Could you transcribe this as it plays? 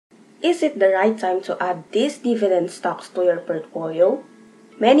Is it the right time to add these dividend stocks to your portfolio?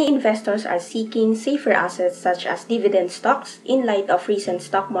 Many investors are seeking safer assets such as dividend stocks in light of recent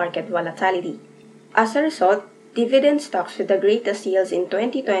stock market volatility. As a result, dividend stocks with the greatest yields in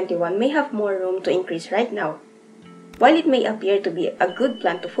 2021 may have more room to increase right now. While it may appear to be a good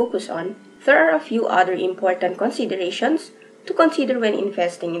plan to focus on, there are a few other important considerations to consider when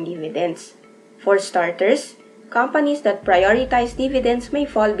investing in dividends. For starters, companies that prioritize dividends may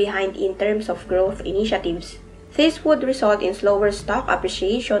fall behind in terms of growth initiatives. This would result in slower stock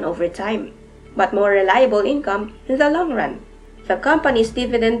appreciation over time, but more reliable income in the long run. The company's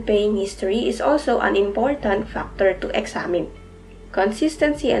dividend-paying history is also an important factor to examine.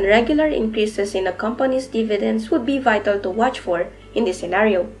 Consistency and regular increases in a company's dividends would be vital to watch for in this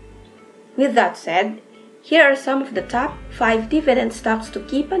scenario. With that said, here are some of the top 5 dividend stocks to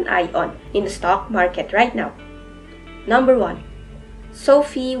keep an eye on in the stock market right now. Number 1.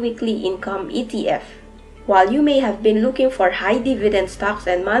 SoFi Weekly Income ETF. While you may have been looking for high dividend stocks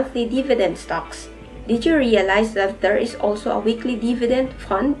and monthly dividend stocks, did you realize that there is also a weekly dividend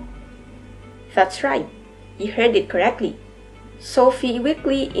fund? That's right, you heard it correctly. SoFi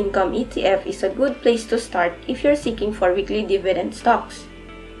Weekly Income ETF is a good place to start if you're seeking for weekly dividend stocks.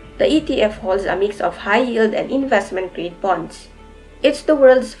 The ETF holds a mix of high-yield and investment-grade bonds. It's the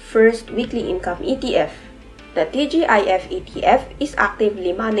world's first weekly income ETF. The TGIF ETF is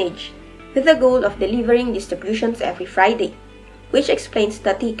actively managed, with the goal of delivering distributions every Friday, which explains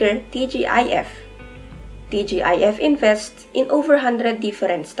the ticker TGIF. TGIF invests in over 100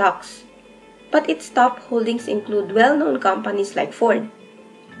 different stocks, but its top holdings include well-known companies like Ford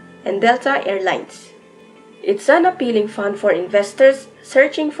and Delta Airlines. It's an appealing fund for investors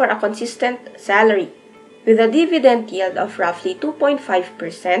searching for a consistent salary, with a dividend yield of roughly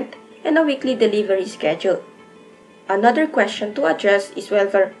 2.5% and a weekly delivery schedule. Another question to address is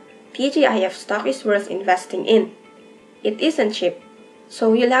whether TGIF stock is worth investing in. It isn't cheap,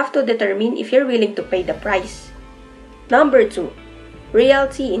 so you'll have to determine if you're willing to pay the price. Number 2.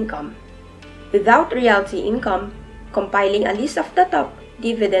 Realty Income. Without realty income, compiling a list of the top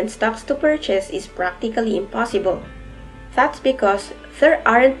dividend stocks to purchase is practically impossible. That's because there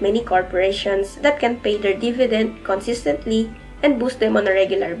aren't many corporations that can pay their dividend consistently and boost them on a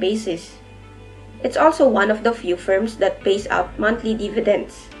regular basis. It's also one of the few firms that pays out monthly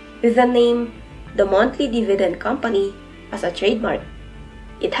dividends, with the name The Monthly Dividend Company as a trademark.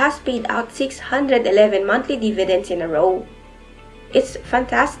 It has paid out 611 monthly dividends in a row. It's a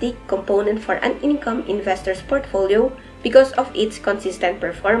fantastic component for an income investor's portfolio because of its consistent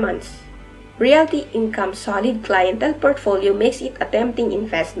performance. Realty Income's solid clientele portfolio makes it a tempting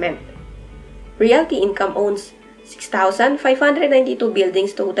investment. Realty Income owns 6,592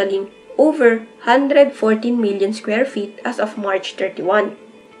 buildings totaling over 114 million square feet as of March 31.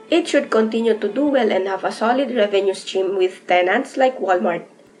 It should continue to do well and have a solid revenue stream with tenants like Walmart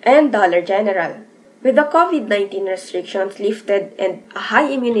and Dollar General. With the COVID-19 restrictions lifted and a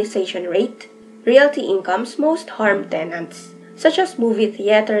high immunization rate, Realty Income's most harmed tenants, such as movie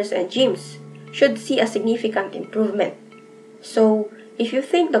theaters and gyms, should see a significant improvement. So, if you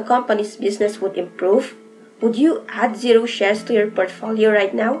think the company's business would improve, would you add 0 shares to your portfolio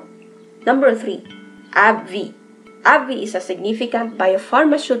right now? Number 3. AbbVie. AbbVie is a significant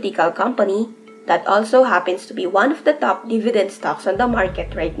biopharmaceutical company that also happens to be one of the top dividend stocks on the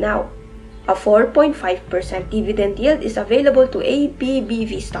market right now. A 4.5% dividend yield is available to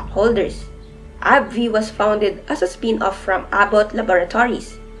ABBV stockholders. AbbVie was founded as a spin-off from Abbott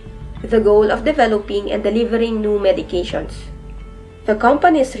Laboratories, with the goal of developing and delivering new medications. The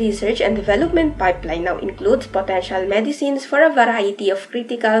company's research and development pipeline now includes potential medicines for a variety of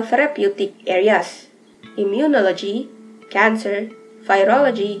critical therapeutic areas. Immunology, cancer,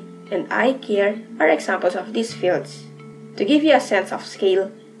 virology, and eye care are examples of these fields. To give you a sense of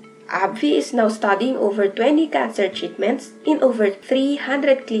scale, AbbVie is now studying over 20 cancer treatments in over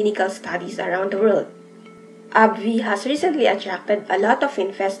 300 clinical studies around the world. AbbVie has recently attracted a lot of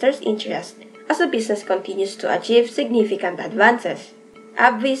investors' interest as the business continues to achieve significant advances.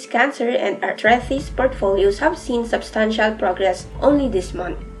 AbbVie's cancer and arthritis portfolios have seen substantial progress only this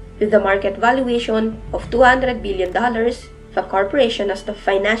month. With the market valuation of $200 billion, the corporation has the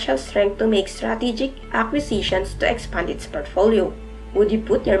financial strength to make strategic acquisitions to expand its portfolio. Would you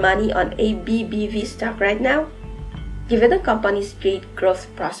put your money on ABBV stock right now, given the company's great growth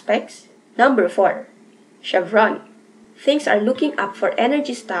prospects? Number 4. Chevron. Things are looking up for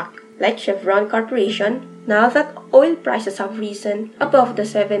energy stock like Chevron Corporation now that oil prices have risen above the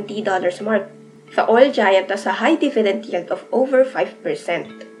 $70 mark. The oil giant has a high dividend yield of over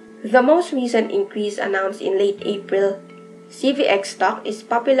 5%. The most recent increase announced in late April CVX stock is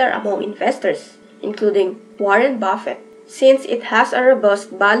popular among investors, including Warren Buffett, since it has a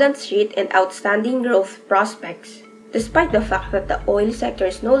robust balance sheet and outstanding growth prospects. Despite the fact that the oil sector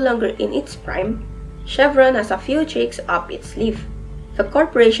is no longer in its prime, Chevron has a few tricks up its sleeve. The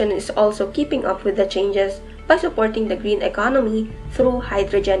corporation is also keeping up with the changes by supporting the green economy through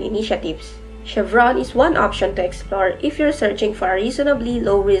hydrogen initiatives. Chevron is one option to explore if you're searching for a reasonably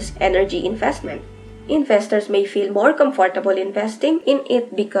low-risk energy investment. Investors may feel more comfortable investing in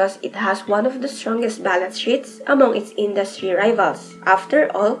it because it has one of the strongest balance sheets among its industry rivals.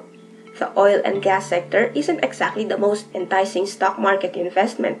 After all, the oil and gas sector isn't exactly the most enticing stock market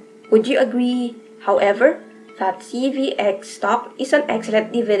investment. Would you agree, however, that CVX stock is an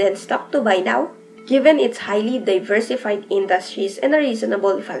excellent dividend stock to buy now, given its highly diversified industries and a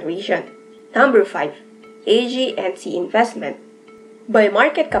reasonable valuation? Number 5. AG&C Investment. By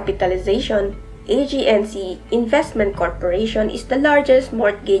market capitalization, AG&C Investment Corporation is the largest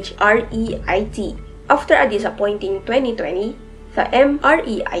mortgage REIT. After a disappointing 2020, the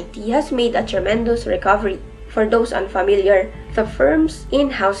MREIT has made a tremendous recovery. For those unfamiliar, the firm's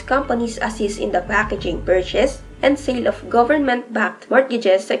in-house companies assist in the packaging, purchase, and sale of government-backed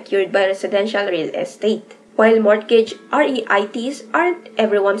mortgages secured by residential real estate. While mortgage REITs aren't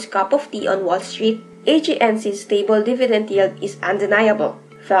everyone's cup of tea on Wall Street, AG&C's stable dividend yield is undeniable.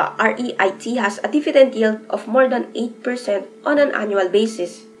 The REIT has a dividend yield of more than 8% on an annual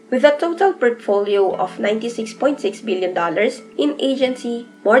basis. With a total portfolio of $96.6 billion in agency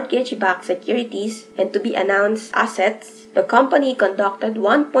mortgage-backed securities and to be announced assets, the company conducted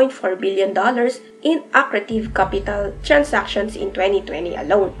 $1.4 billion in accretive capital transactions in 2020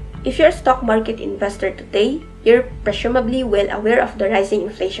 alone. If you're a stock market investor today, you're presumably well aware of the rising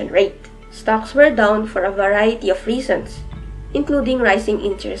inflation rate. Stocks were down for a variety of reasons, including rising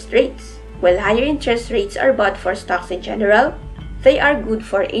interest rates. While higher interest rates are bad for stocks in general, they are good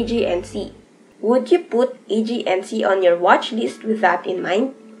for AG&C. Would you put AG&C on your watch list with that in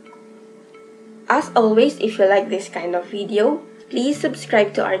mind? As always, if you like this kind of video, please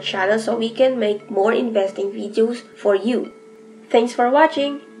subscribe to our channel so we can make more investing videos for you. Thanks for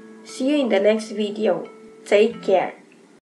watching. See you in the next video. Take care.